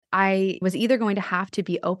I was either going to have to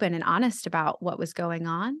be open and honest about what was going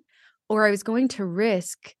on, or I was going to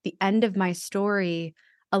risk the end of my story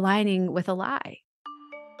aligning with a lie.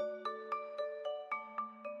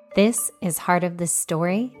 This is Heart of the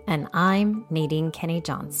Story, and I'm Nadine Kenny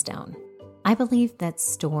Johnstone. I believe that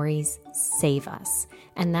stories save us,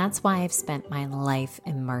 and that's why I've spent my life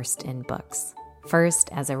immersed in books. First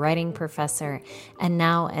as a writing professor, and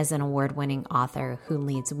now as an award-winning author who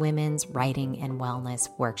leads women's writing and wellness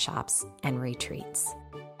workshops and retreats.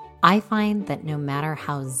 I find that no matter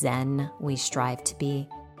how zen we strive to be,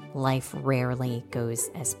 life rarely goes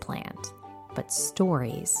as planned. But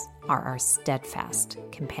stories are our steadfast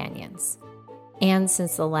companions. And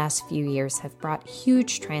since the last few years have brought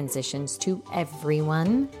huge transitions to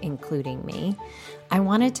everyone, including me, I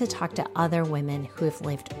wanted to talk to other women who have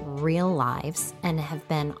lived real lives and have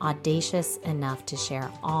been audacious enough to share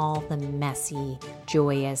all the messy,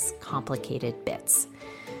 joyous, complicated bits.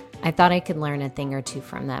 I thought I could learn a thing or two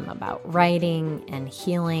from them about writing and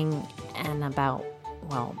healing and about,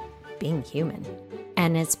 well, being human.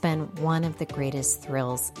 And it's been one of the greatest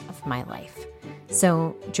thrills of my life.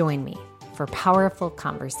 So join me for powerful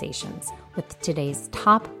conversations with today's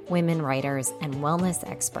top women writers and wellness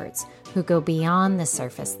experts who go beyond the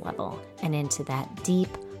surface level and into that deep,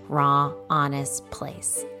 raw, honest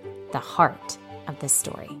place, the heart of the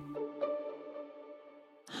story.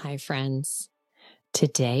 Hi, friends.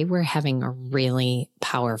 Today we're having a really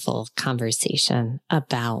powerful conversation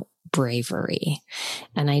about bravery.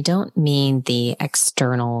 And I don't mean the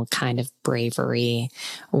external kind of bravery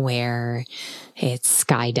where it's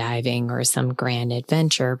skydiving or some grand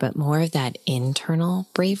adventure, but more of that internal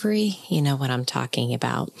bravery. You know what I'm talking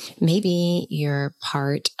about. Maybe you're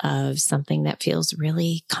part of something that feels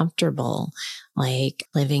really comfortable, like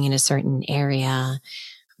living in a certain area,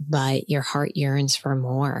 but your heart yearns for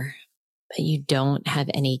more. But you don't have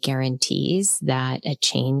any guarantees that a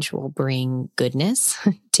change will bring goodness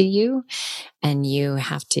to you. And you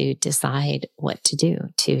have to decide what to do,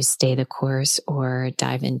 to stay the course or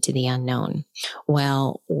dive into the unknown.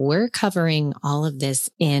 Well, we're covering all of this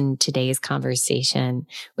in today's conversation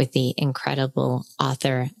with the incredible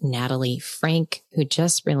author Natalie Franke, who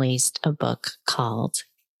just released a book called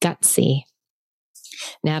Gutsy.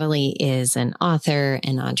 Natalie is an author,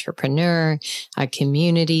 an entrepreneur, a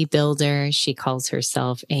community builder. She calls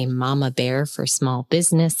herself a mama bear for small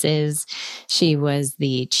businesses. She was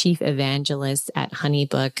the chief evangelist at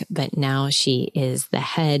Honeybook, but now she is the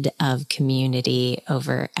head of community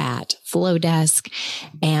over at Flowdesk.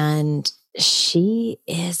 And she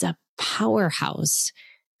is a powerhouse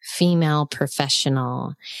female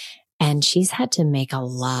professional. And she's had to make a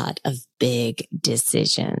lot of big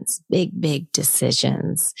decisions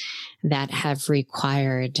that have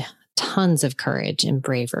required tons of courage and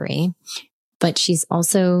bravery. But she's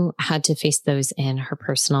also had to face those in her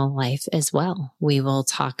personal life as well. We will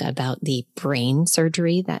talk about the brain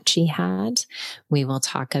surgery that she had. We will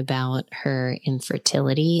talk about her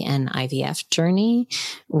infertility and IVF journey.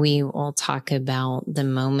 We will talk about the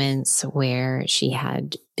moments where she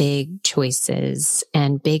had big choices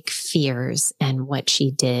and big fears and what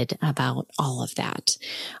she did about all of that.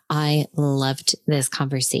 I loved this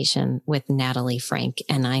conversation with Natalie Franke,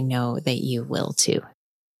 and I know that you will too.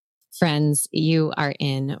 Friends, you are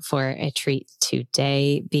in for a treat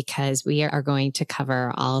today because we are going to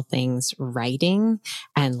cover all things writing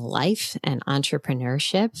and life and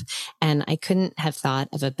entrepreneurship. And I couldn't have thought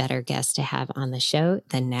of a better guest to have on the show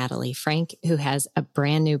than Natalie Franke, who has a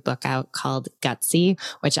brand new book out called Gutsy,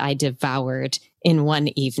 which I devoured in one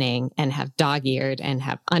evening and have dog-eared and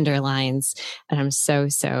have underlines. And I'm so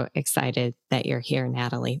excited that you're here,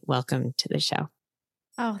 Natalie. Welcome to the show.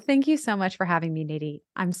 Oh, thank you so much for having me, Nadine.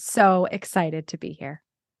 I'm so excited to be here.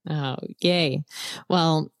 Oh, yay.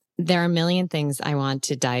 Well, there are a million things I want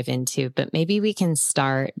to dive into, but maybe we can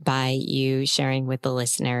start by you sharing with the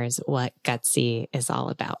listeners what Gutsy is all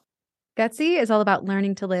about. Gutsy is all about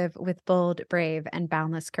learning to live with bold, brave, and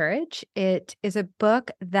boundless courage. It is a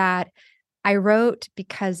book that I wrote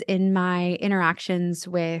because in my interactions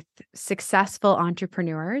with successful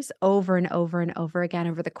entrepreneurs over and over and over again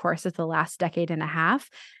over the course of the last decade and a half,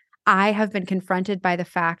 I have been confronted by the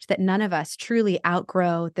fact that none of us truly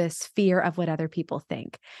outgrow this fear of what other people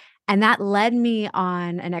think. And that led me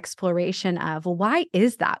on an exploration of, well, why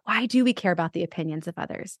is that? Why do we care about the opinions of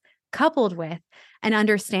others? Coupled with an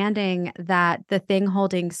understanding that the thing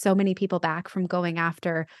holding so many people back from going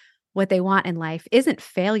after what they want in life isn't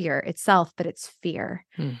failure itself, but it's fear.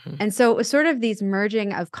 Mm-hmm. And so it was sort of these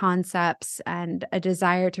merging of concepts and a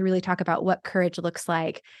desire to really talk about what courage looks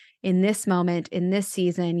like in this moment, in this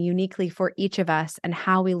season, uniquely for each of us, and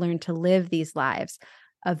how we learn to live these lives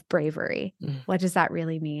of bravery. Mm. What does that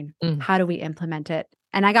really mean? Mm. How do we implement it?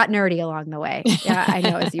 And I got nerdy along the way. Yeah, I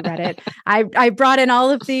know as you read it, I brought in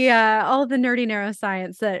all of the nerdy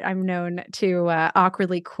neuroscience that I'm known to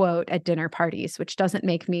awkwardly quote at dinner parties, which doesn't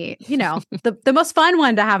make me, the most fun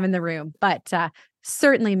one to have in the room, but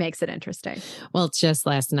certainly makes it interesting. Well, just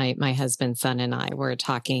last night, my husband, son, and I were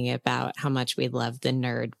talking about how much we love the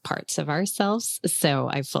nerd parts of ourselves. So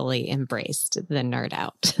I fully embraced the nerd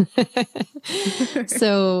out.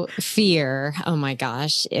 So fear, oh my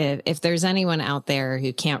gosh, if there's anyone out there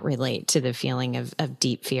who can't relate to the feeling of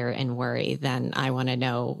deep fear and worry, then I want to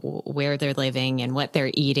know where they're living and what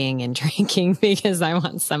they're eating and drinking, because I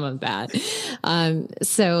want some of that.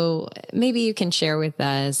 So maybe you can share with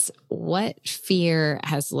us what fear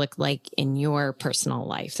has looked like in your personal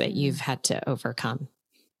life that you've had to overcome.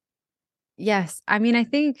 Yes. I mean, I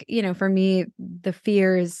think, for me, the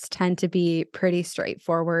fears tend to be pretty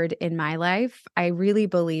straightforward in my life. I really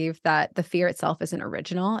believe that the fear itself isn't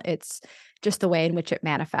original. It's just the way in which it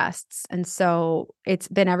manifests. And so it's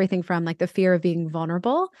been everything from like the fear of being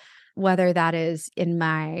vulnerable, whether that is in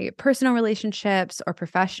my personal relationships or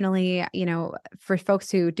professionally. For folks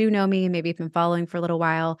who do know me, maybe have been following for a little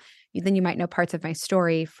while, then you might know parts of my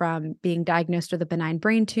story, from being diagnosed with a benign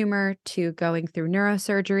brain tumor to going through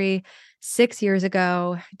neurosurgery 6 years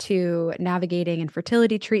ago to navigating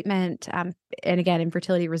infertility treatment. And again,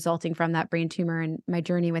 infertility resulting from that brain tumor and my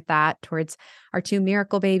journey with that towards our 2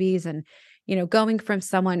 miracle babies. And, going from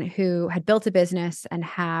someone who had built a business and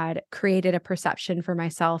had created a perception for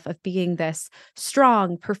myself of being this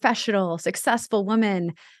strong, professional, successful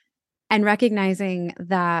woman, and recognizing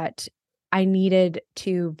that I needed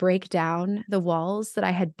to break down the walls that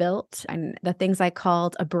I had built and the things I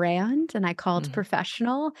called a brand and I called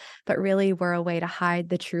professional, but really were a way to hide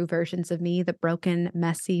the true versions of me, the broken,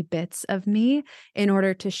 messy bits of me, in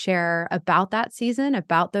order to share about that season,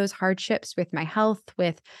 about those hardships with my health,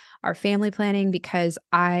 with our family planning, because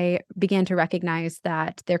I began to recognize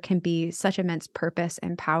that there can be such immense purpose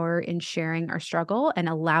and power in sharing our struggle and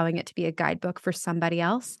allowing it to be a guidebook for somebody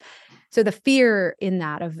else. So the fear in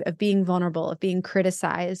that of being vulnerable, of being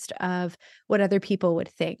criticized, of what other people would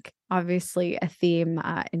think, obviously a theme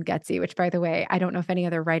in Gutsy, which, by the way, I don't know if any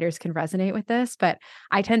other writers can resonate with this, but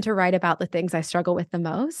I tend to write about the things I struggle with the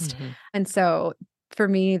most. And so for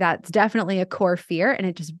me, that's definitely a core fear, and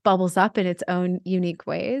it just bubbles up in its own unique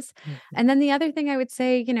ways. And then the other thing I would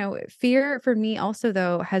say, fear for me also,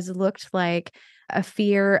 though, has looked like a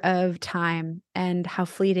fear of time and how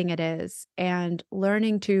fleeting it is, and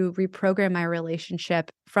learning to reprogram my relationship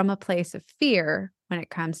from a place of fear when it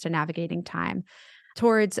comes to navigating time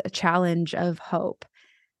towards a challenge of hope,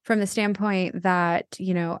 from the standpoint that,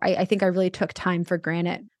 I think I really took time for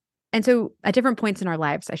granted. And so at different points in our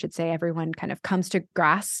lives, I should say, everyone kind of comes to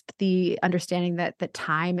grasp the understanding that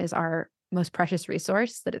time is our most precious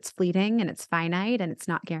resource, that it's fleeting and it's finite and it's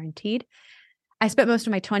not guaranteed. I spent most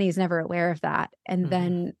of my 20s never aware of that. And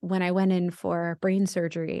then when I went in for brain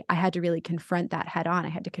surgery, I had to really confront that head on. I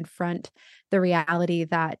had to confront the reality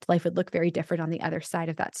that life would look very different on the other side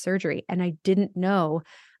of that surgery. And I didn't know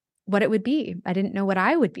what it would be. I didn't know what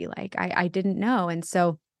I would be like. I didn't know. And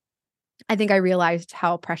so I think I realized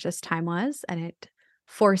how precious time was, and it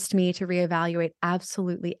forced me to reevaluate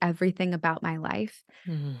absolutely everything about my life.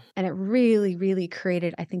 And it really, really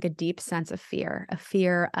created, I think, a deep sense of fear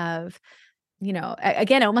of,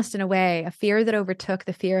 again, almost in a way, a fear that overtook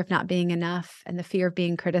the fear of not being enough and the fear of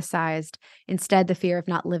being criticized. Instead, the fear of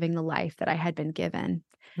not living the life that I had been given,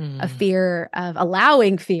 a fear of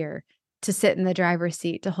allowing fear to sit in the driver's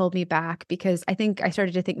seat, to hold me back, because I think I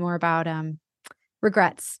started to think more about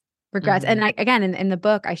regrets. And again, in the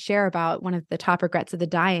book, I share about one of the top regrets of the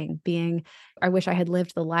dying being, I wish I had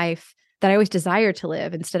lived the life that I always desired to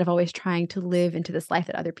live, instead of always trying to live into this life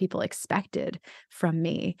that other people expected from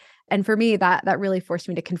me. And for me, that really forced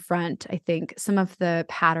me to confront, I think, some of the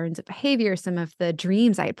patterns of behavior, some of the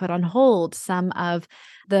dreams I had put on hold, some of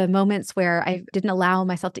the moments where I didn't allow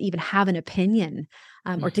myself to even have an opinion,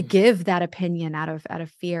 or to give that opinion out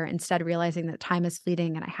of fear, instead realizing that time is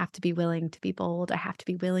fleeting and I have to be willing to be bold. I have to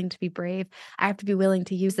be willing to be brave. I have to be willing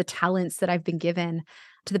to use the talents that I've been given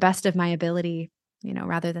to the best of my ability,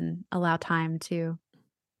 rather than allow time to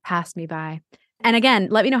pass me by. And again,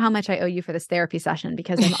 let me know how much I owe you for this therapy session,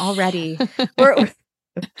 because I'm already,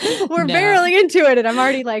 we're barely into it, and I'm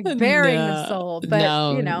already like bearing the soul, but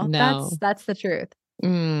that's the truth.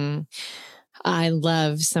 I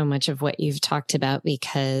love so much of what you've talked about,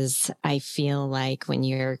 because I feel like when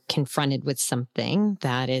you're confronted with something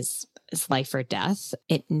that is life or death,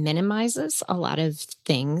 it minimizes a lot of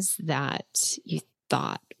things that you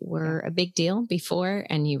thought were a big deal before,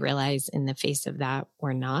 and you realize in the face of that,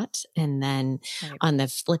 we're not. And then on the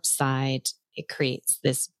flip side, it creates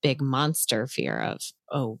this big monster fear of,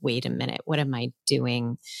 oh, wait a minute, what am I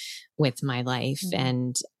doing with my life?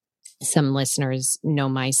 And some listeners know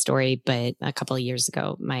my story, but a couple of years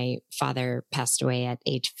ago, my father passed away at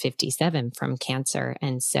age 57 from cancer.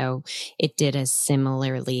 And so it did a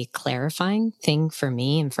similarly clarifying thing for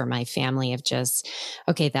me and for my family of just,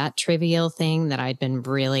 okay, that trivial thing that I'd been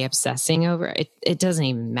really obsessing over, it doesn't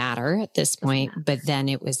even matter at this point. But then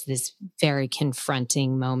it was this very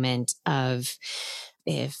confronting moment of,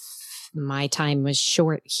 if my time was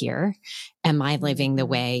short here, am I living the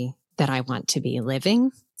way that I want to be living?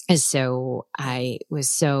 And so I was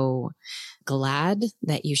so glad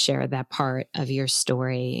that you shared that part of your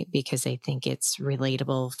story, because I think it's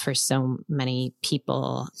relatable for so many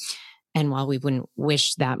people. And while we wouldn't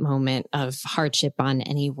wish that moment of hardship on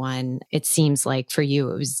anyone, it seems like for you,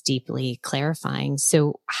 it was deeply clarifying.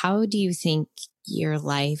 So how do you think your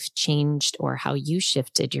life changed, or how you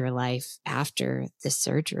shifted your life after the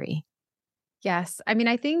surgery? Yes. I mean,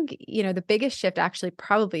 I think, the biggest shift actually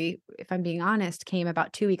probably, if I'm being honest, came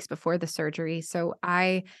about 2 weeks before the surgery. So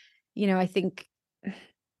I think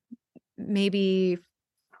maybe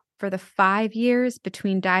for the 5 years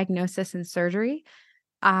between diagnosis and surgery,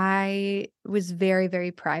 I was very,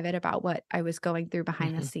 very private about what I was going through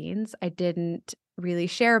behind the scenes. I didn't really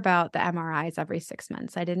share about the MRIs every 6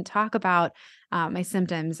 months. I didn't talk about my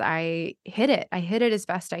symptoms. I hid it. I hid it as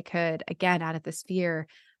best I could, again, out of this fear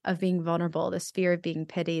of being vulnerable, this fear of being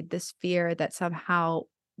pitied, this fear that somehow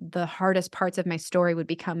the hardest parts of my story would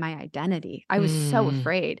become my identity. I was so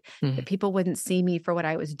afraid that people wouldn't see me for what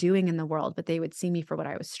I was doing in the world, but they would see me for what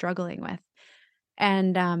I was struggling with.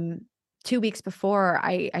 And 2 weeks before,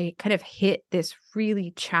 I kind of hit this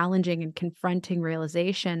really challenging and confronting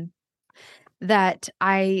realization that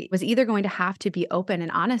I was either going to have to be open and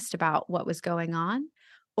honest about what was going on,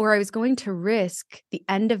 or I was going to risk the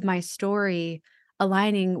end of my story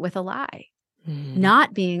aligning with a lie,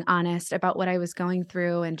 not being honest about what I was going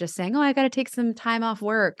through and just saying, oh, I got to take some time off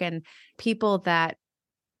work, and people that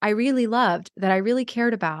I really loved, that I really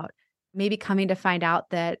cared about, maybe coming to find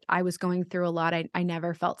out that I was going through a lot I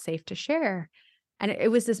never felt safe to share. And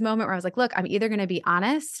it was this moment where I was like, look, I'm either going to be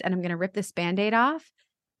honest and I'm going to rip this Band-Aid off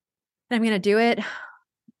and I'm going to do it,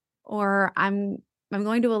 or I'm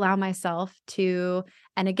going to allow myself to,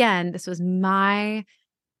 and again, this was my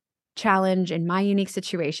challenge in my unique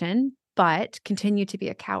situation, but continue to be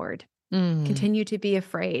a coward, continue to be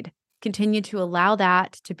afraid, continue to allow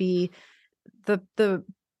that to be the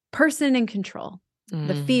person in control,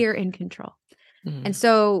 the fear in control. And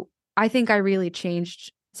so I think I really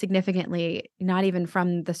changed significantly, not even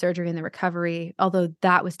from the surgery and the recovery, although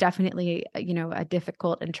that was definitely, a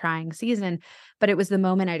difficult and trying season, but it was the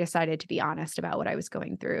moment I decided to be honest about what I was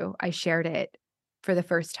going through. I shared it for the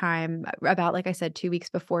first time about, like I said, 2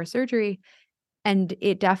 weeks before surgery. And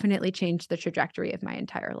it definitely changed the trajectory of my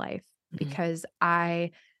entire life, because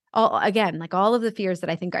all of the fears that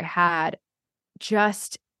I think I had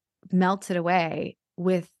just melted away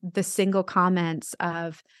with the single comments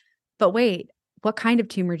of, but wait, what kind of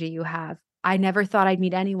tumor do you have? I never thought I'd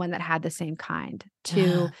meet anyone that had the same kind,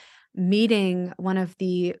 to meeting one of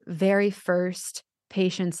the very first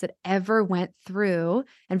patients that ever went through,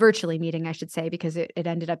 and virtually meeting, I should say, because it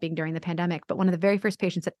ended up being during the pandemic, but one of the very first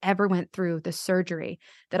patients that ever went through the surgery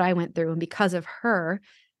that I went through. And because of her,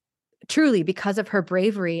 truly because of her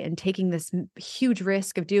bravery and taking this huge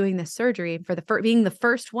risk of doing this surgery for being the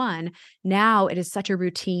first one, now it is such a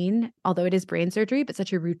routine, although it is brain surgery, but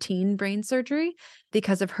such a routine brain surgery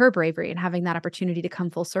because of her bravery and having that opportunity to come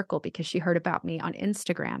full circle because she heard about me on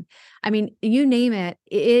Instagram. I mean, you name it,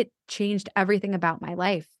 it changed everything about my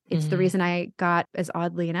life. It's the reason I got, as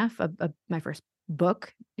oddly enough, my first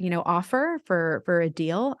book, offer for a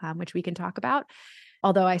deal, which we can talk about.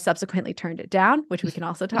 Although I subsequently turned it down, which we can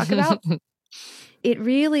also talk about. It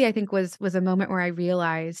really, I think, was a moment where I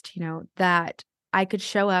realized, that I could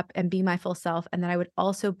show up and be my full self, and that I would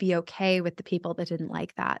also be okay with the people that didn't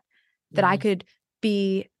like that. That I could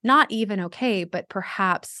be not even okay, but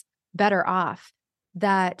perhaps better off.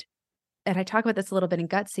 And I talk about this a little bit in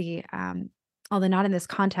Gutsy, although not in this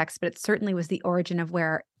context, but it certainly was the origin of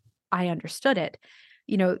where I understood it.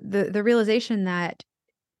 The realization that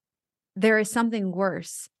there is something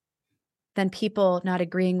worse than people not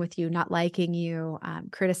agreeing with you, not liking you,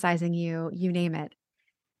 criticizing you, you name it.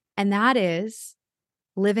 And that is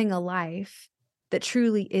living a life that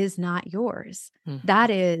truly is not yours. That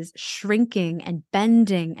is shrinking and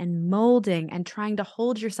bending and molding and trying to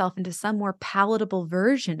hold yourself into some more palatable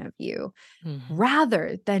version of you,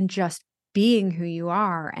 rather than just being who you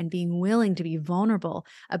are and being willing to be vulnerable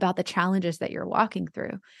about the challenges that you're walking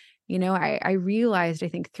through. I realized, I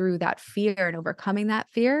think, through that fear and overcoming that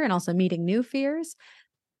fear and also meeting new fears,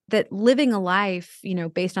 that living a life,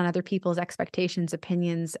 based on other people's expectations,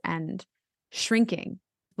 opinions, and shrinking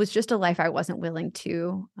was just a life I wasn't willing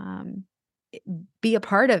to be a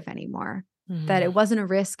part of anymore, that it wasn't a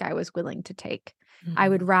risk I was willing to take. I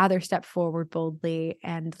would rather step forward boldly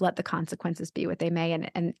and let the consequences be what they may.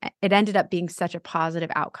 And it ended up being such a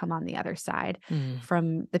positive outcome on the other side,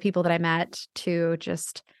 from the people that I met to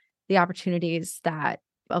just the opportunities that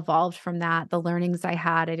evolved from that, the learnings I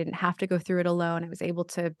had. I didn't have to go through it alone. I was able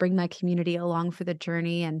to bring my community along for the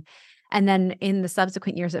journey. And then in the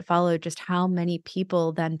subsequent years that followed, just how many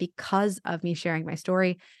people then, because of me sharing my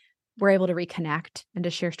story, were able to reconnect and to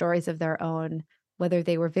share stories of their own, whether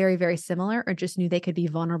they were very, very similar or just knew they could be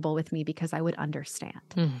vulnerable with me because I would understand.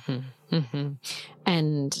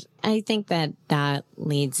 And I think that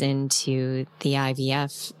leads into the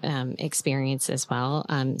IVF experience as well.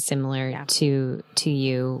 Similar to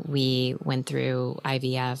you, we went through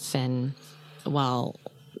IVF, and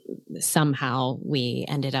somehow we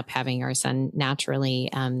ended up having our son naturally.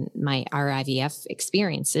 Our IVF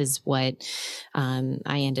experience is what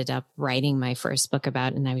I ended up writing my first book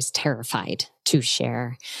about, and I was terrified to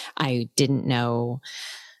share. I didn't know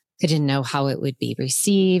how it would be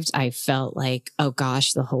received. I felt like, oh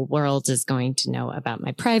gosh, the whole world is going to know about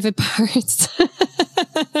my private parts.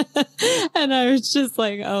 And I was just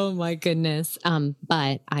like, oh my goodness.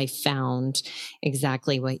 But I found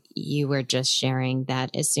exactly what you were just sharing,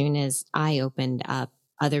 that as soon as I opened up,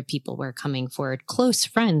 other people were coming forward, close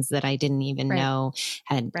friends that I didn't even know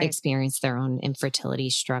had experienced their own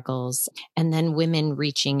infertility struggles. And then women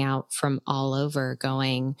reaching out from all over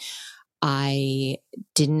going, I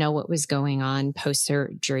didn't know what was going on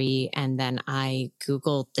post-surgery. And then I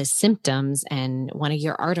Googled the symptoms and one of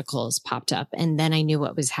your articles popped up. And then I knew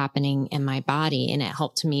what was happening in my body. And it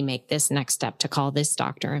helped me make this next step to call this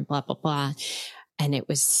doctor and blah, blah, blah. And it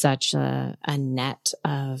was such a net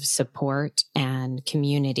of support and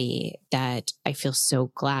community that I feel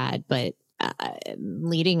so glad. But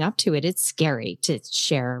leading up to it, it's scary to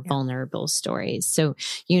share vulnerable stories. So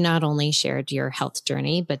you not only shared your health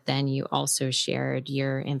journey, but then you also shared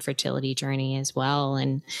your infertility journey as well.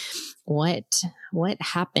 And what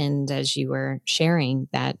happened as you were sharing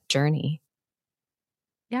that journey?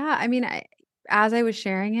 Yeah, I mean, as I was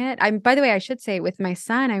sharing it, by the way, I should say, with my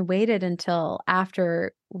son, I waited until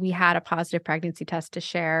after we had a positive pregnancy test to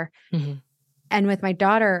share. And with my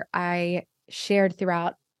daughter, I shared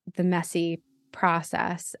throughout the messy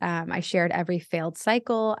process. I shared every failed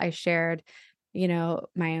cycle. I shared,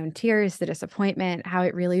 my own tears, the disappointment, how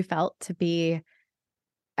it really felt to be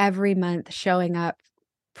every month showing up,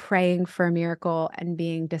 praying for a miracle and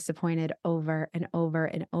being disappointed over and over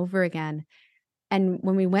and over again. And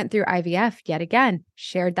when we went through IVF, yet again,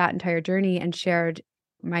 shared that entire journey and shared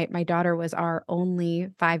my daughter was our only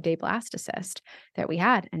 5-day blastocyst that we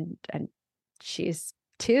had. And she's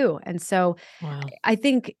 2. And so I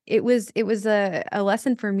think it was a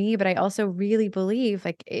lesson for me, but I also really believe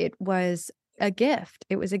like it was a gift.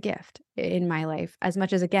 It was a gift in my life. As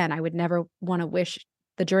much as, again, I would never want to wish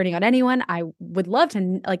the journey on anyone. I would love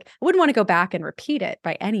to, I wouldn't want to go back and repeat it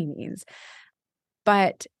by any means.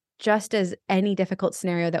 But just as any difficult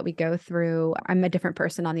scenario that we go through, I'm a different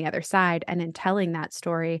person on the other side. And in telling that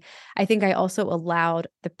story, I think I also allowed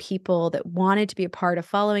the people that wanted to be a part of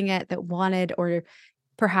following it, that wanted, or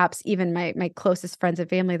perhaps even my closest friends and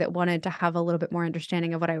family that wanted to have a little bit more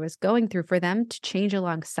understanding of what I was going through, for them to change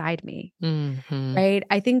alongside me. Right?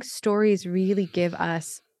 I think stories really give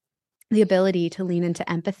us the ability to lean into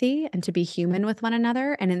empathy and to be human with one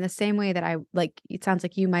another. And in the same way that it sounds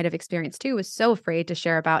like you might have experienced too, was so afraid to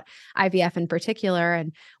share about IVF in particular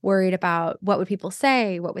and worried about what would people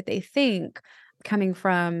say, what would they think, coming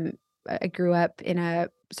from, I grew up in a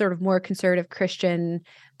sort of more conservative Christian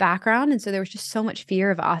background. And so there was just so much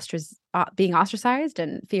fear of being ostracized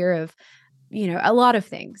and fear of, a lot of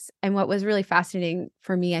things. And what was really fascinating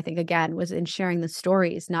for me, I think, again, was in sharing the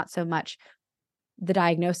stories, not so much the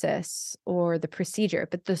diagnosis or the procedure,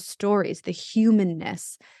 but the stories, the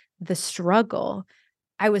humanness, the struggle.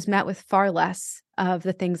 I was met with far less of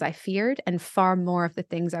the things I feared and far more of the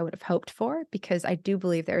things I would have hoped for, because I do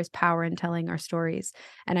believe there is power in telling our stories.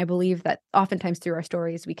 And I believe that oftentimes through our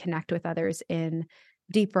stories, we connect with others in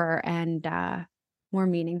deeper and more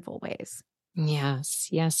meaningful ways. Yes.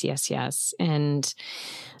 And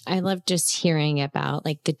I love just hearing about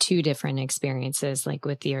the 2 different experiences,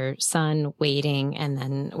 with your son waiting and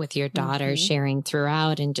then with your daughter sharing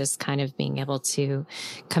throughout, and just kind of being able to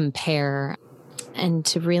compare and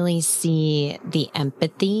to really see the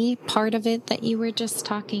empathy part of it that you were just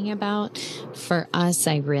talking about. For us,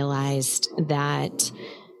 I realized that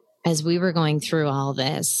as we were going through all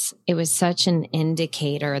this, it was such an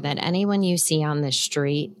indicator that anyone you see on the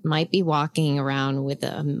street might be walking around with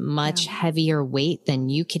a much heavier weight than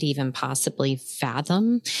you could even possibly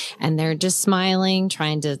fathom. And they're just smiling,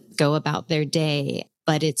 trying to go about their day.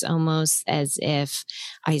 But it's almost as if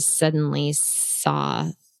I suddenly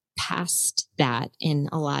saw past that in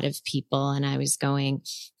a lot of people. And I was going,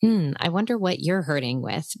 I wonder what you're hurting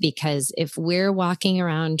with, because if we're walking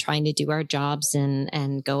around trying to do our jobs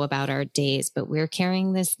and go about our days, but we're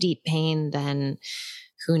carrying this deep pain, then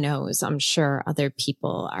who knows? I'm sure other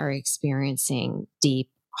people are experiencing deep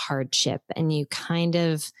hardship, and you kind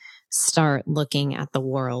of start looking at the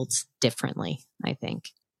world differently, I think.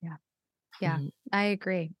 Yeah, I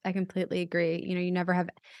agree. I completely agree. You never have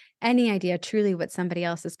any idea truly what somebody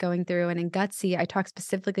else is going through. And in Gutsy, I talk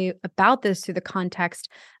specifically about this through the context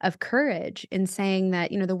of courage, in saying that,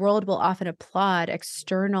 the world will often applaud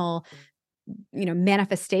external,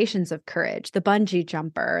 manifestations of courage, the bungee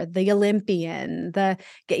jumper, the Olympian,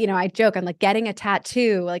 I joke, I'm like, getting a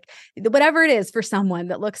tattoo, like whatever it is for someone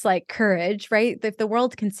that looks like courage, right? If the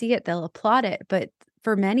world can see it, they'll applaud it. But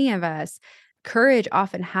for many of us, courage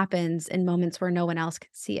often happens in moments where no one else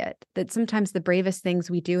can see it. That sometimes the bravest things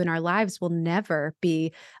we do in our lives will never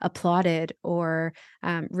be applauded or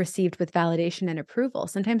received with validation and approval.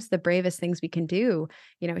 Sometimes the bravest things we can do,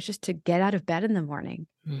 is just to get out of bed in the morning,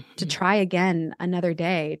 to try again another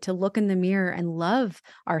day, to look in the mirror and love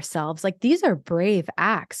ourselves. Like, these are brave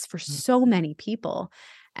acts for so many people.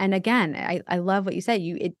 And again, I love what you said.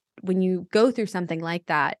 When you go through something like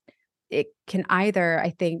that, it can either, I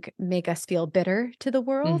think, make us feel bitter to the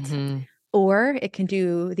world, or it can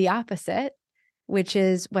do the opposite, which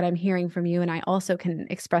is what I'm hearing from you. And I also can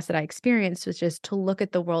express that I experienced, which is to look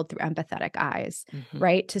at the world through empathetic eyes,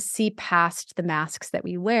 right? To see past the masks that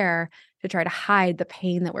we wear to try to hide the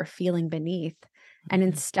pain that we're feeling beneath. And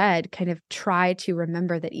instead kind of try to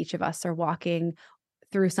remember that each of us are walking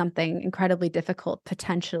through something incredibly difficult,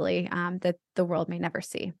 potentially, that the world may never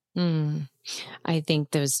see. I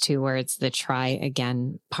think those two words, the try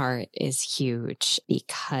again part, is huge,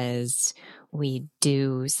 because we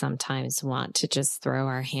do sometimes want to just throw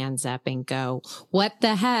our hands up and go, what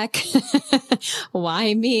the heck?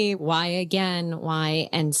 Why me? Why again? Why?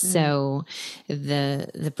 And so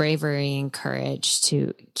the bravery and courage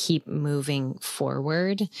to keep moving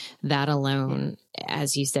forward, that alone,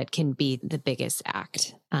 as you said, can be the biggest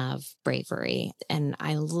act of bravery. And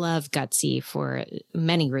I love Gutsy for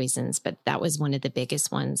many reasons, but that was one of the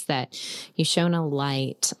biggest ones, that you shone a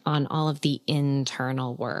light on all of the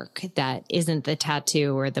internal work that isn't the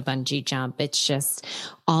tattoo or the bungee jump. It's just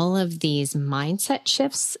all of these mindset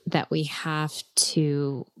shifts that we have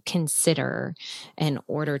to consider in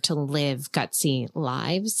order to live gutsy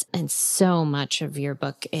lives. And so much of your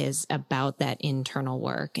book is about that internal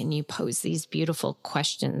work. And you pose these beautiful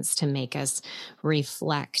questions to make us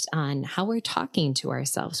reflect on how we're talking to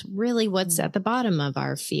ourselves, really what's at the bottom of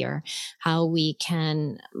our fear, how we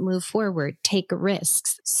can move forward, take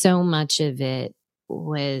risks. So much of it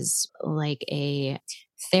was like a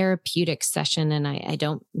therapeutic session. And I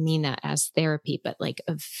don't mean that as therapy, but like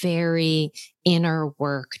a very inner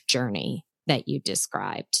work journey that you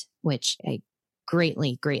described, which I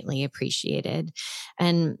greatly, greatly appreciated.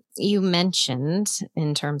 And you mentioned,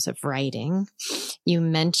 in terms of writing, you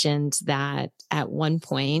mentioned that at one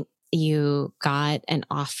point you got an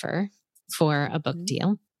offer for a book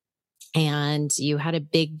deal, and you had a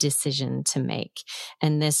big decision to make.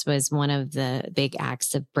 And this was one of the big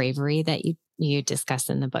acts of bravery that you discuss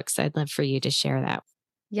in the book. So I'd love for you to share that.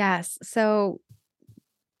 Yes. So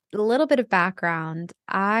a little bit of background.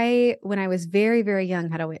 When I was very, very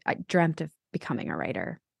young, I dreamt of becoming a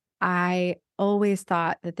writer. I always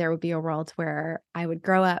thought that there would be a world where I would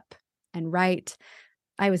grow up and write.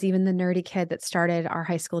 I was even the nerdy kid that started our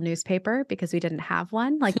high school newspaper because we didn't have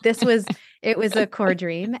one. Like, it was a core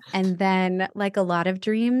dream. And then, like a lot of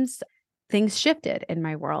dreams, things shifted in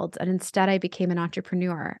my world. And instead I became an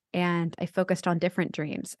entrepreneur, and I focused on different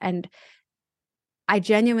dreams. And I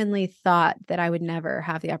genuinely thought that I would never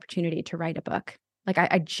have the opportunity to write a book. Like,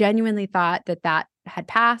 I genuinely thought that had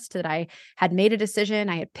passed, that I had made a decision,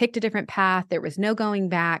 I had picked a different path, there was no going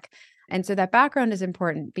back. And so that background is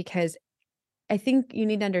important, because I think you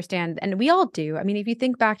need to understand, and we all do. I mean, if you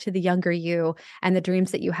think back to the younger you and the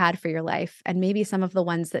dreams that you had for your life, and maybe some of the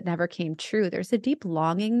ones that never came true, there's a deep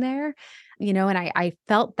longing there, and I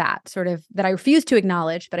felt that that I refused to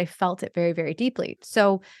acknowledge, but I felt it very, very deeply.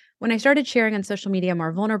 So when I started sharing on social media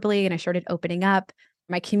more vulnerably and I started opening up,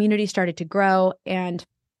 My community started to grow, and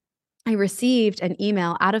I received an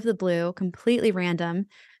email out of the blue, completely random,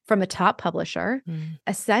 from a top publisher,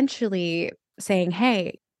 essentially saying,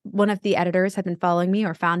 hey, one of the editors had been following me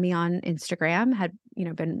or found me on Instagram, had,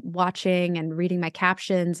 been watching and reading my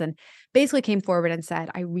captions, and basically came forward and said,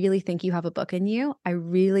 I really think you have a book in you.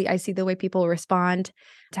 I see the way people respond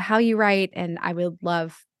to how you write, and I would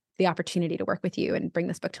love the opportunity to work with you and bring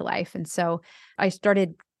this book to life. And so I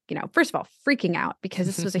started, first of all, freaking out because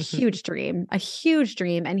this was a huge dream.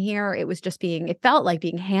 And here it was it felt like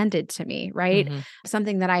being handed to me, right?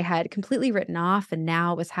 Something that I had completely written off, and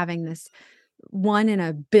now was having this 1 in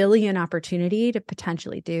a billion opportunity to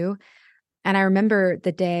potentially do. And I remember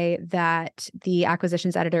the day that the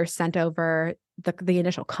acquisitions editor sent over the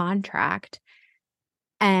initial contract,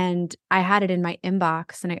 and I had it in my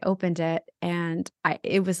inbox, and I opened it, and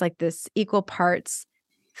it was like this equal parts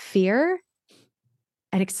fear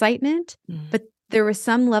and excitement, but there was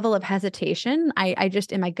some level of hesitation. I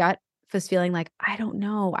just, in my gut, was feeling like, I don't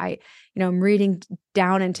know. I'm reading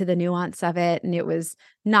down into the nuance of it. And it was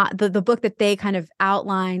not the book that they kind of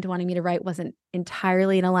outlined wanting me to write wasn't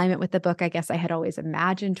entirely in alignment with the book I guess I had always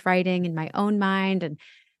imagined writing in my own mind. And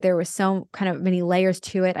there was so kind of many layers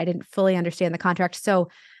to it. I didn't fully understand the contract. So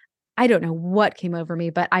I don't know what came over me,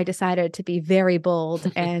 but I decided to be very bold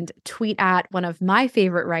and tweet at one of my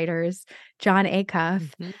favorite writers, John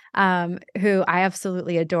Acuff, who I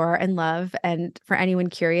absolutely adore and love. And for anyone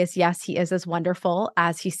curious, yes, he is as wonderful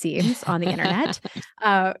as he seems on the internet.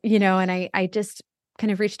 And I just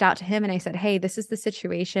kind of reached out to him and I said, hey, this is the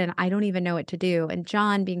situation. I don't even know what to do. And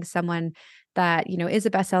John, being someone that, is a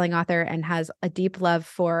best-selling author and has a deep love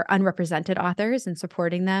for unrepresented authors and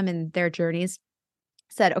supporting them in their journeys,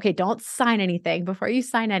 said, okay, don't sign anything. Before you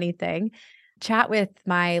sign anything, chat with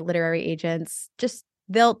my literary agents.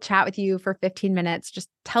 They'll chat with you for 15 minutes. Just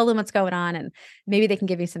tell them what's going on and maybe they can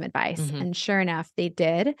give you some advice. And sure enough, they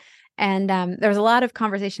did. And there was a lot of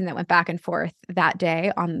conversation that went back and forth that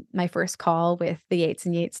day on my first call with the Yates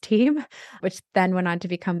and Yates team, which then went on to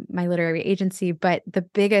become my literary agency. But the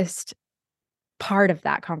biggest part of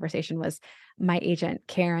that conversation was my agent,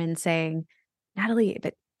 Karen, saying, Natalie,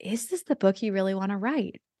 but is this the book you really want to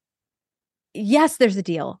write? Yes, there's a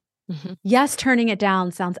deal. Yes, turning it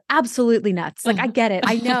down sounds absolutely nuts. Like, I get it.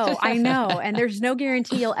 I know. And there's no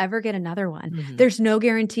guarantee you'll ever get another one. There's no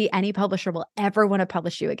guarantee any publisher will ever want to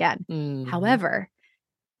publish you again. However,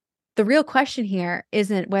 the real question here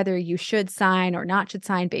isn't whether you should sign or not should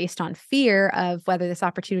sign based on fear of whether this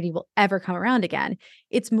opportunity will ever come around again.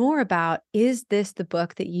 It's more about, is this the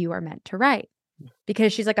book that you are meant to write?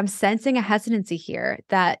 Because she's like, I'm sensing a hesitancy here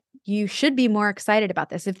that you should be more excited about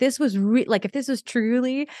this. If this was if this was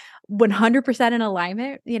truly 100% in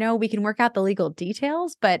alignment, we can work out the legal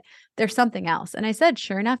details, but there's something else. And I said,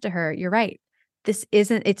 sure enough to her, you're right.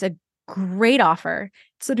 It's a great offer.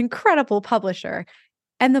 It's an incredible publisher.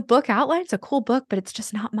 And the book outlines a cool book, but it's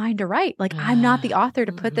just not mine to write. Like, I'm not the author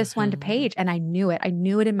to put this one to page. And I knew it. I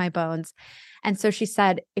knew it in my bones. And so she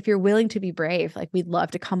said, if you're willing to be brave, like, we'd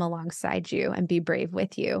love to come alongside you and be brave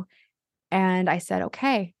with you. And I said,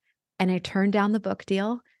 okay. And I turned down the book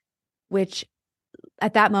deal, which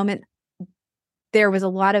at that moment, there was a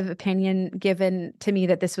lot of opinion given to me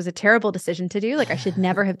that this was a terrible decision to do. Like, I should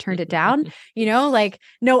never have turned it down,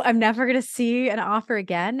 no, I'm never going to see an offer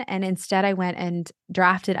again. And instead I went and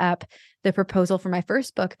drafted up the proposal for my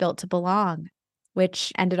first book, Built to Belong,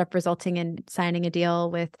 which ended up resulting in signing a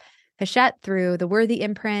deal with Hachette through the Worthy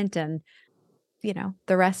imprint. And,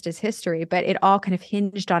 the rest is history. But it all kind of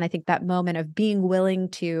hinged on, I think, that moment of being willing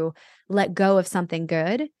to let go of something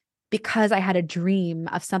good because I had a dream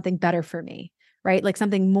of something better for me. Right? Like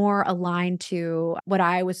something more aligned to what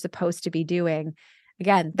I was supposed to be doing.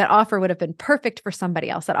 Again, that offer would have been perfect for somebody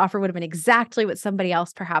else. That offer would have been exactly what somebody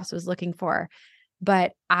else perhaps was looking for.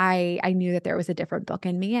 But I knew that there was a different book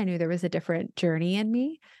in me. I knew there was a different journey in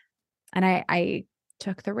me. And I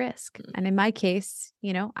took the risk. And in my case,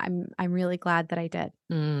 I'm really glad that I did.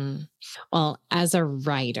 Well, as a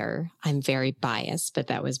writer, I'm very biased, but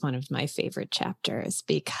that was one of my favorite chapters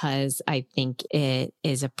because I think it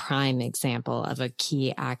is a prime example of a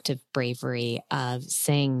key act of bravery of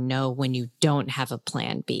saying no when you don't have a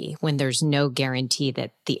plan B, when there's no guarantee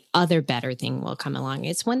that the other better thing will come along.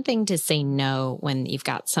 It's one thing to say no when you've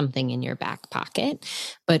got something in your back pocket,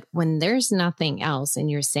 but when there's nothing else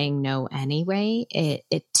and you're saying no anyway,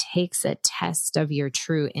 it takes a test of your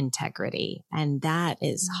true integrity. And that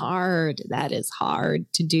is hard. That is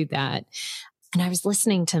hard to do that. And I was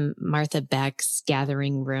listening to Martha Beck's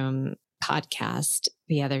Gathering Room podcast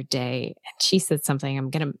the other day, and she said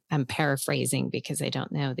something, I'm paraphrasing because I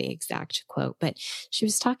don't know the exact quote, but she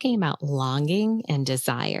was talking about longing and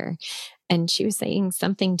desire. And she was saying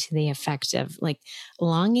something to the effect of like,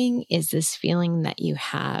 longing is this feeling that you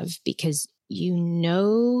have because you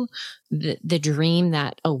know the dream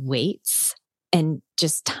that awaits and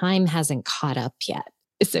just time hasn't caught up yet.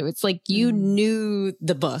 So it's like you knew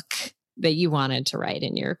the book that you wanted to write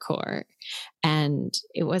in your core, and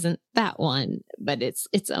it wasn't that one, but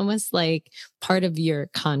it's almost like part of your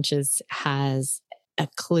conscious has a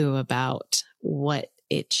clue about what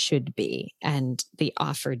it should be, and the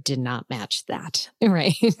offer did not match that,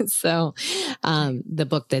 right? So the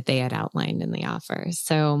book that they had outlined in the offer.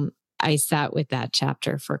 So I sat with that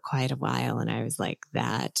chapter for quite a while, and I was like,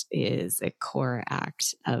 that is a core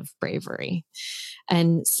act of bravery.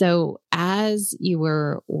 And so as you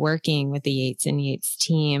were working with the Yates and Yates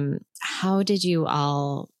team, how did you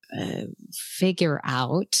all figure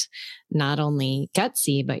out not only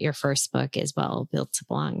Gutsy, but your first book as well, Built to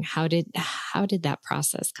Belong? How did that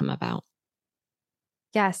process come about?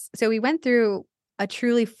 Yes. So we went through a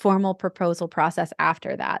truly formal proposal process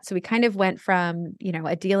after that. So we kind of went from,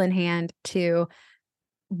 a deal in hand to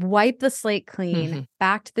wipe the slate clean,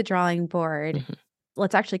 back to the drawing board.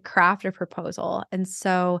 Let's actually craft a proposal. And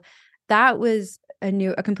so that was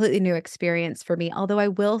a completely new experience for me. Although I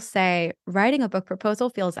will say writing a book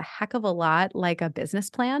proposal feels a heck of a lot like a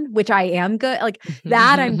business plan, which I am good, like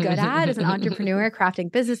that I'm good at as an entrepreneur,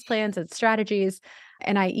 crafting business plans and strategies.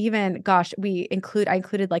 And I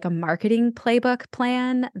included like a marketing playbook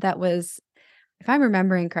plan that was, if I'm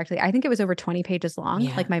remembering correctly, I think it was over 20 pages long,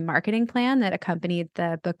 like my marketing plan that accompanied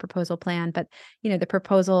the book proposal plan. But, the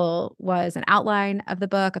proposal was an outline of the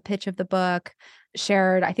book, a pitch of the book,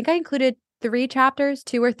 shared. I think I included 3 chapters,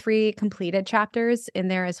 2 or 3 completed chapters in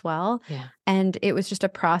there as well. Yeah. And it was just a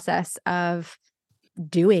process of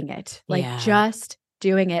doing it, just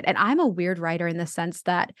doing it. And I'm a weird writer in the sense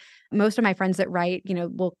that most of my friends that write,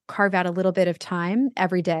 will carve out a little bit of time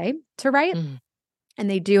every day to write. And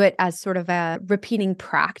they do it as sort of a repeating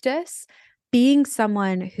practice. Being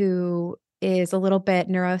someone who is a little bit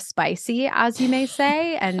neurospicy, as you may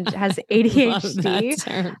say, and has ADHD,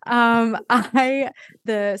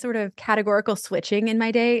 the sort of categorical switching in my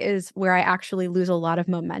day is where I actually lose a lot of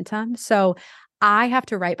momentum. So I have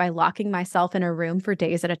to write by locking myself in a room for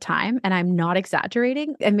days at a time. And I'm not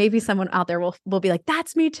exaggerating. And maybe someone out there will be like,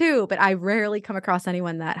 that's me too. But I rarely come across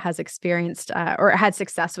anyone that has experienced or had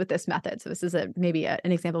success with this method. So this is maybe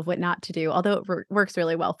an example of what not to do, although it works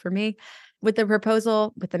really well for me. With the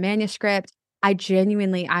proposal, with the manuscript, I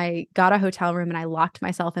got a hotel room and I locked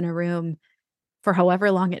myself in a room for however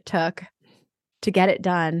long it took to get it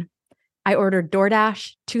done. I ordered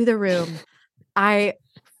DoorDash to the room. I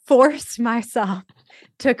forced myself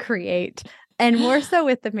to create, and more so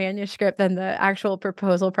with the manuscript than the actual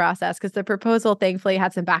proposal process, because the proposal thankfully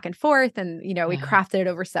had some back and forth and, we crafted it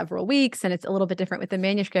over several weeks, and it's a little bit different with the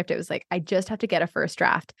manuscript. It was like, I just have to get a first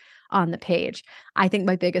draft on the page. I think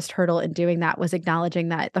my biggest hurdle in doing that was acknowledging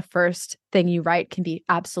that the first thing you write can be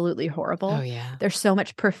absolutely horrible. Oh, yeah. There's so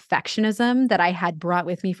much perfectionism that I had brought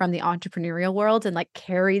with me from the entrepreneurial world and like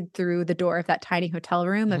carried through the door of that tiny hotel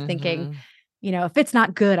room of thinking, if it's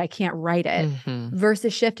not good, I can't write it,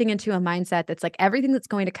 versus shifting into a mindset that's like everything that's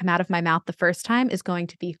going to come out of my mouth the first time is going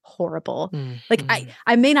to be horrible. Like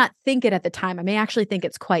I may not think it at the time. I may actually think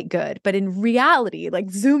it's quite good, but in reality,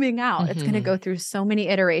 like zooming out, it's going to go through so many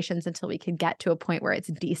iterations until we can get to a point where it's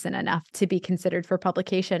decent enough to be considered for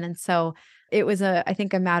publication. And so it was I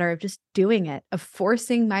think a matter of just doing it, of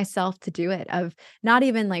forcing myself to do it, of not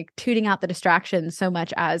even like tooting out the distractions so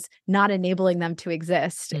much as not enabling them to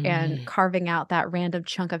exist and carving out that random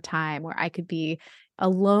chunk of time where I could be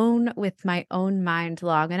alone with my own mind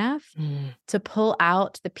long enough to pull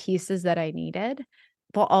out the pieces that I needed.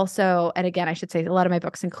 But also, and again, I should say a lot of my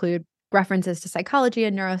books include references to psychology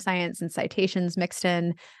and neuroscience and citations mixed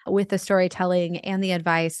in with the storytelling and the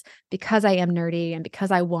advice, because I am nerdy and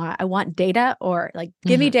because I want data, or like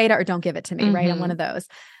give me data or don't give it to me, right? I'm one of those.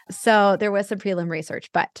 So there was some prelim research,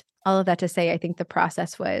 but all of that to say, I think the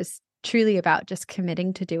process was truly about just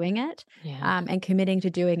committing to doing it and committing to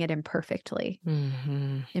doing it imperfectly,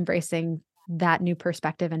 embracing that new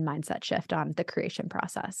perspective and mindset shift on the creation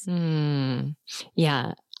process.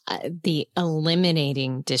 Yeah. The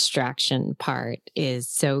eliminating distraction part is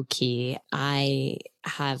so key. I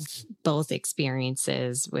have both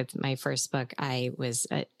experiences with my first book. I was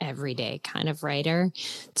an everyday kind of writer,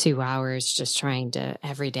 2 hours just trying to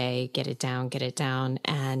every day get it down.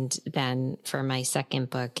 And then for my second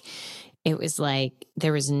book, it was like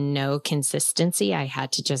there was no consistency. I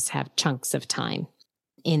had to just have chunks of time.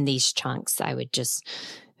 in these chunks. I would just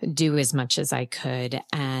do as much as I could.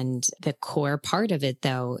 And the core part of it,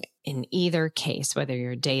 though, in either case, whether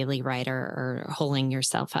you're a daily writer or holding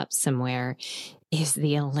yourself up somewhere, is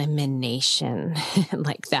the elimination.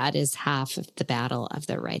 Like that is half of the battle of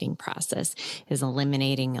the writing process, is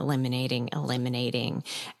eliminating,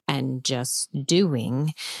 and just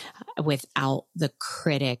doing without the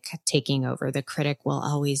critic taking over. The critic will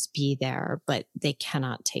always be there, but they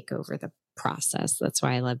cannot take over the process. That's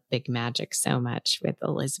why I love Big Magic so much with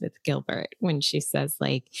Elizabeth Gilbert, when she says,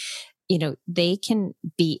 like, they can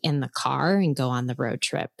be in the car and go on the road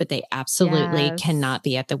trip, but they absolutely cannot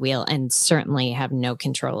be at the wheel and certainly have no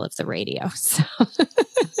control of the radio. So,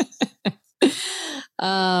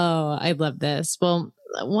 oh, I love this. Well,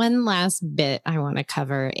 one last bit I want to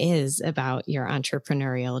cover is about your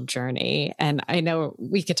entrepreneurial journey. And I know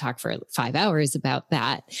we could talk for 5 hours about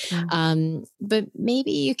that. But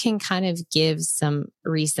maybe you can kind of give some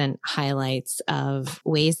recent highlights of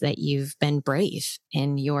ways that you've been brave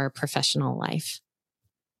in your professional life.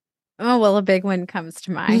 Oh, well, a big one comes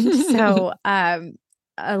to mind. So,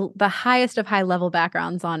 the highest of high level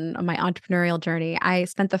backgrounds on my entrepreneurial journey, I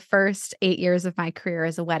spent the first 8 years of my career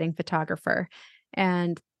as a wedding photographer.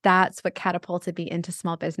 And that's what catapulted me into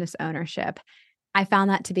small business ownership. I found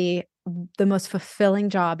that to be the most fulfilling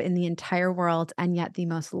job in the entire world, and yet the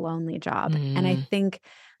most lonely job. And I think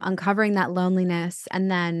uncovering that loneliness,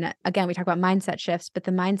 and then again, we talk about mindset shifts, but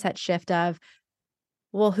the mindset shift of,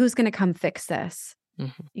 well, who's going to come fix this?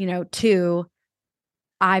 To,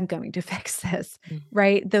 I'm going to fix this,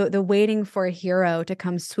 right? The waiting for a hero to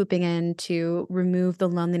come swooping in to remove the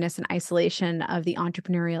loneliness and isolation of the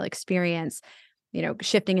entrepreneurial experience,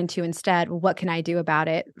 shifting into instead, well, what can I do about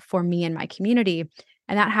it for me and my community?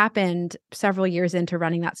 And that happened several years into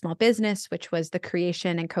running that small business, which was the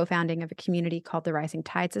creation and co-founding of a community called the Rising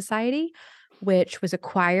Tide Society, which was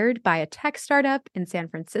acquired by a tech startup in San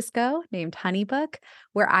Francisco named Honeybook,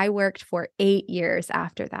 where I worked for 8 years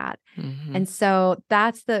after that. And so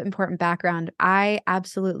that's the important background. I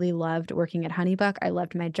absolutely loved working at Honeybook. I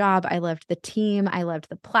loved my job. I loved the team. I loved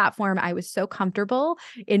the platform. I was so comfortable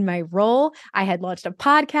in my role. I had launched a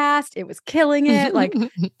podcast. It was killing it. Like,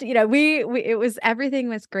 it was, everything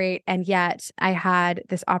was great. And yet I had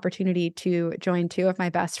this opportunity to join two of my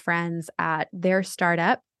best friends at their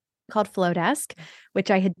startup called Flowdesk, which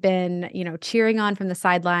I had been, cheering on from the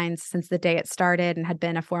sidelines since the day it started, and had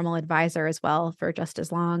been a formal advisor as well for just as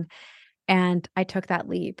long. And I took that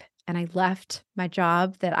leap and I left my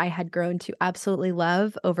job that I had grown to absolutely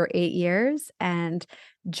love over 8 years and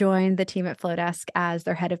joined the team at Flowdesk as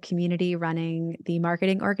their head of community, running the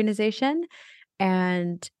marketing organization.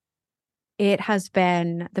 And it has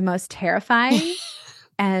been the most terrifying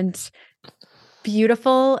and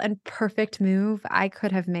beautiful and perfect move I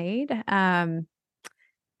could have made. And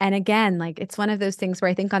again, like, it's one of those things where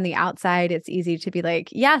I think on the outside, it's easy to be like,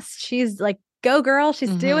 yes, she's like, go girl, she's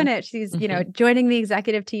doing it. She's, joining the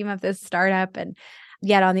executive team of this startup. And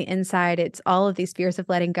yet on the inside, it's all of these fears of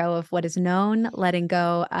letting go of what is known, letting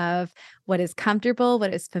go of what is comfortable,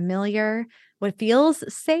 what is familiar, what feels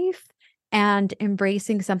safe, and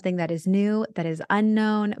embracing something that is new, that is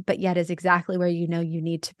unknown, but yet is exactly where you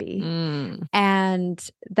need to be. And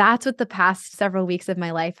that's what the past several weeks of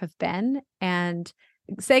my life have been. And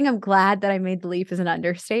saying I'm glad that I made the leap is an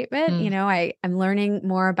understatement. I'm learning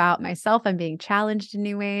more about myself. I'm being challenged in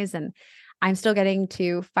new ways, and I'm still getting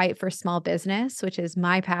to fight for small business, which is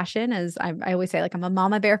my passion. As I always say, like, I'm a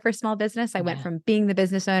mama bear for small business. I went from being the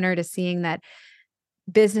business owner to seeing that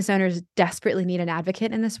business owners desperately need an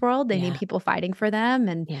advocate in this world. They need people fighting for them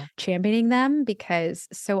and championing them, because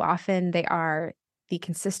so often they are the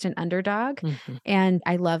consistent underdog. And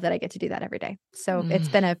I love that I get to do that every day. So it's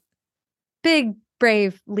been a big,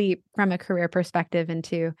 brave leap from a career perspective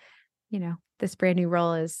into, this brand new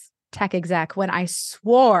role as tech exec, when I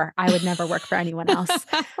swore I would never work for anyone else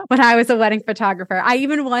when I was a wedding photographer. I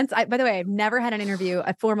even once, by the way, I've never had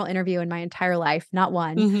a formal interview in my entire life, not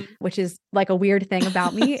one, which is like a weird thing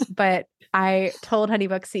about me. But I told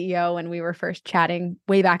Honeybook CEO when we were first chatting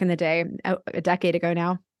way back in the day, a decade ago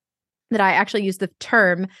now, that I actually used the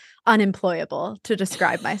term unemployable to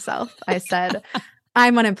describe myself. I said,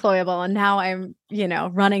 I'm unemployable, and now I'm,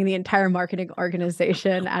 running the entire marketing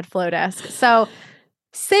organization at Flowdesk. So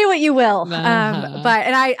say what you will. And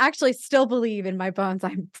I actually still believe in my bones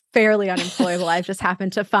I'm fairly unemployable. I've just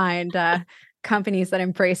happened to find companies that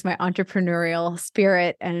embrace my entrepreneurial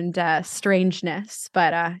spirit and strangeness.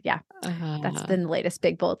 But that's been the latest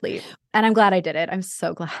big, bold leap. And I'm glad I did it. I'm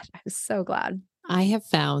so glad. I was so glad. I have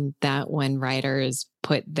found that when writers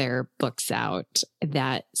put their books out,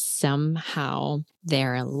 that somehow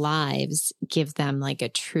their lives give them like a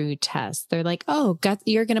true test. They're like, oh,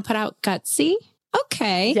 you're going to put out Gutsy?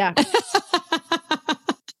 Okay. Yeah.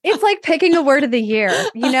 It's like picking a word of the year, I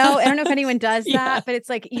don't know if anyone does that, but it's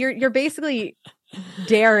like you're basically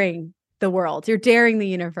daring the world. You're daring the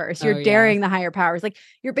universe. You're daring the higher powers. Like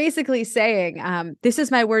you're basically saying, this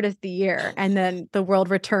is my word of the year. And then the world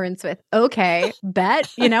returns with, okay,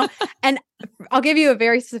 bet, and I'll give you a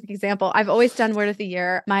very specific example. I've always done word of the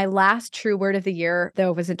year. My last true word of the year,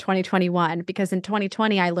 though, was in 2021, because in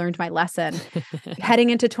 2020, I learned my lesson.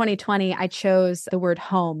 Heading into 2020, I chose the word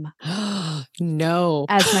home. No.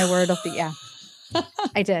 As my word of the year.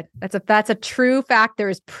 I did. That's a true fact. There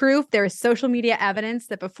is proof. There is social media evidence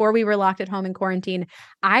that before we were locked at home in quarantine,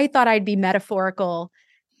 I thought I'd be metaphorical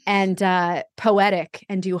and poetic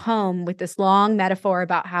and do home with this long metaphor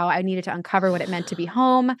about how I needed to uncover what it meant to be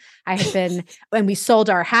home. When we sold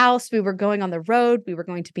our house, we were going on the road. We were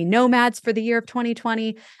going to be nomads for the year of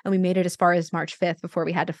 2020. And we made it as far as March 5th before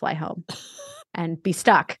we had to fly home and be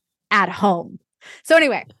stuck at home. So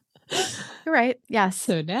anyway, you're right. Yes.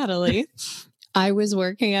 So Natalie, I was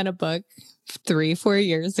working on a book 3-4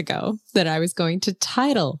 years ago that I was going to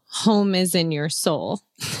title Home is in Your Soul.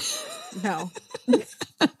 No.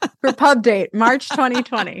 For pub date, March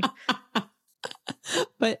 2020.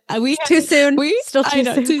 But too soon. Still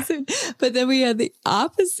too soon. But then we had the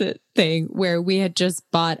opposite thing where we had just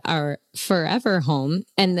bought our forever home,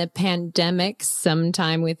 and the pandemic,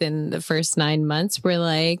 sometime within the first 9 months, we're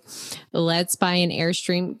like, let's buy an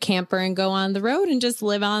Airstream camper and go on the road and just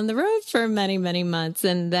live on the road for many, many months.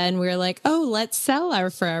 And then we're like, oh, let's sell our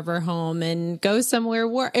forever home and go somewhere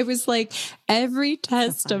warm. It was like every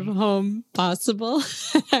test of home possible.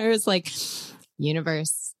 I was like,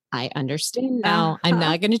 universe, I understand now. I'm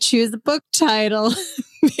not going to choose a book title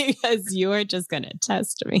because you are just going to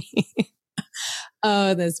test me.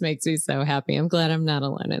 Oh, this makes me so happy. I'm glad I'm not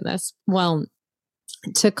alone in this. Well,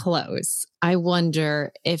 to close, I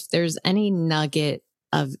wonder if there's any nugget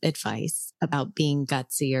of advice about being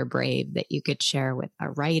gutsy or brave that you could share with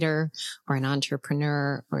a writer or an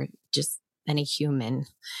entrepreneur or just any human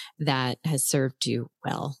that has served you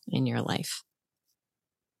well in your life.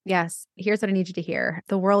 Yes. Here's what I need you to hear.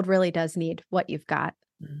 The world really does need what you've got.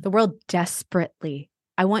 The world desperately,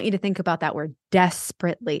 I want you to think about that word,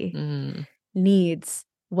 desperately needs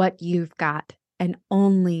what you've got, and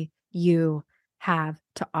only you have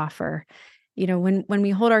to offer. When we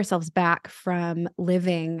hold ourselves back from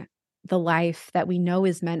living the life that we know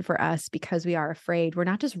is meant for us because we are afraid, we're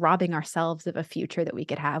not just robbing ourselves of a future that we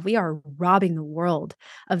could have. We are robbing the world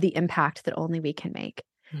of the impact that only we can make.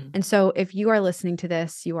 And so if you are listening to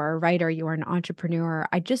this, you are a writer, you are an entrepreneur,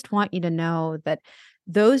 I just want you to know that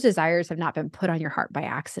those desires have not been put on your heart by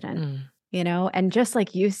accident, and just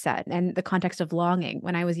like you said, and the context of longing,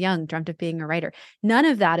 when I was young, dreamt of being a writer, none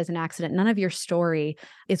of that is an accident. None of your story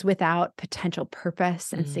is without potential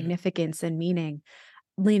purpose and significance and meaning.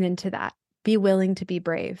 Lean into that. Be willing to be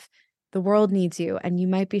brave. The world needs you, and you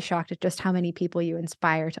might be shocked at just how many people you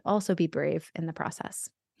inspire to also be brave in the process.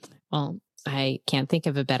 Well, I can't think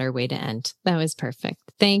of a better way to end. That was perfect.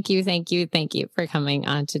 Thank you. Thank you. Thank you for coming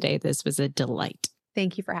on today. This was a delight.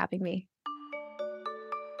 Thank you for having me.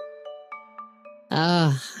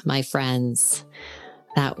 My friends,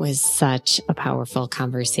 that was such a powerful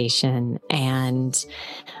conversation. And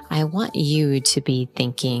I want you to be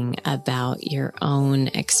thinking about your own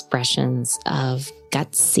expressions of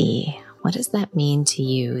gutsy. What does that mean to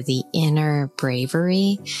you? The inner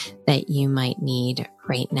bravery that you might need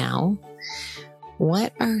right now.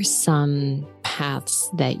 What are some paths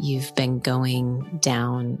that you've been going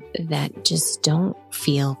down that just don't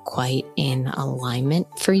feel quite in alignment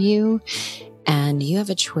for you? And you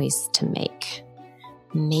have a choice to make.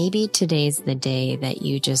 Maybe today's the day that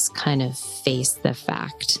you just kind of face the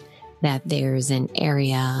fact that there's an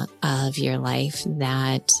area of your life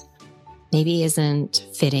that maybe isn't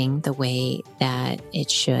fitting the way that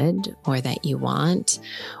it should or that you want.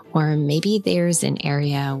 Or maybe there's an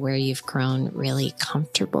area where you've grown really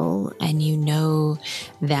comfortable and you know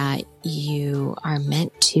that you are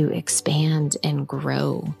meant to expand and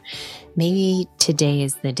grow. Maybe today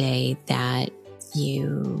is the day that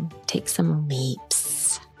you take some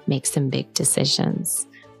leaps, make some big decisions,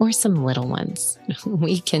 or some little ones.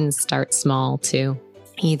 We can start small too.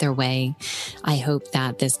 Either way, I hope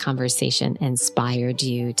that this conversation inspired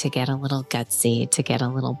you to get a little gutsy, to get a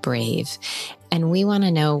little brave. And we want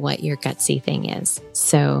to know what your gutsy thing is.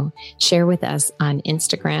 So share with us on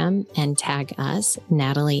Instagram and tag us.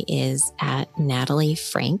 Natalie is at Natalie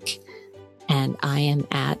Franke. And I am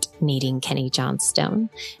at Needing Kenny Johnstone.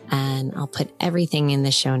 And I'll put everything in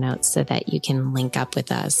the show notes so that you can link up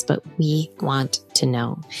with us. But we want to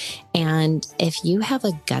know. And if you have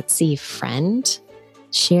a gutsy friend,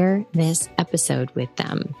 share this episode with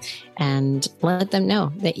them and let them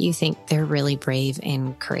know that you think they're really brave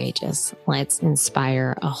and courageous. Let's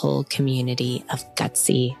inspire a whole community of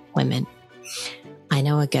gutsy women. I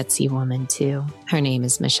know a gutsy woman too. Her name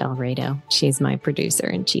is Michelle Rado. She's my producer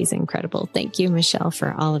and she's incredible. Thank you, Michelle,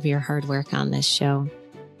 for all of your hard work on this show.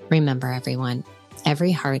 Remember, everyone,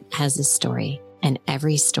 every heart has a story and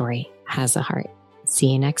every story has a heart. See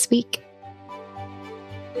you next week.